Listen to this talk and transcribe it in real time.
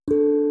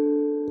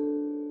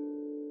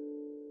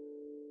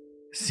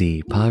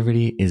See,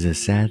 poverty is a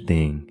sad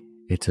thing,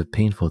 it's a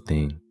painful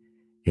thing,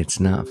 it's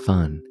not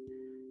fun,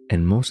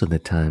 and most of the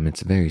time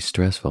it's very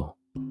stressful.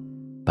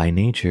 By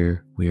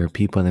nature, we are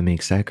people that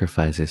make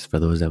sacrifices for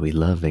those that we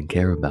love and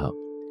care about.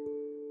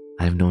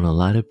 I've known a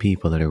lot of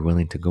people that are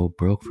willing to go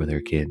broke for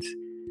their kids,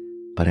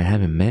 but I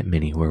haven't met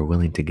many who are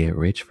willing to get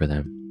rich for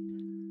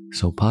them.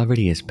 So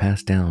poverty is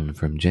passed down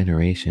from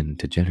generation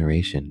to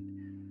generation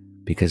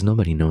because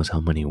nobody knows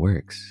how money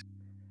works.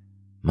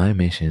 My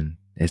mission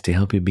is to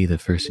help you be the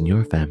first in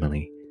your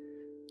family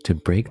to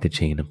break the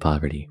chain of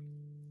poverty.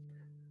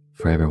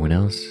 For everyone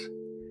else,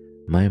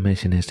 my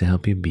mission is to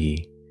help you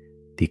be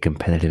the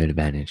competitive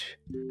advantage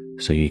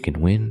so you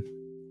can win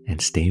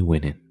and stay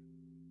winning.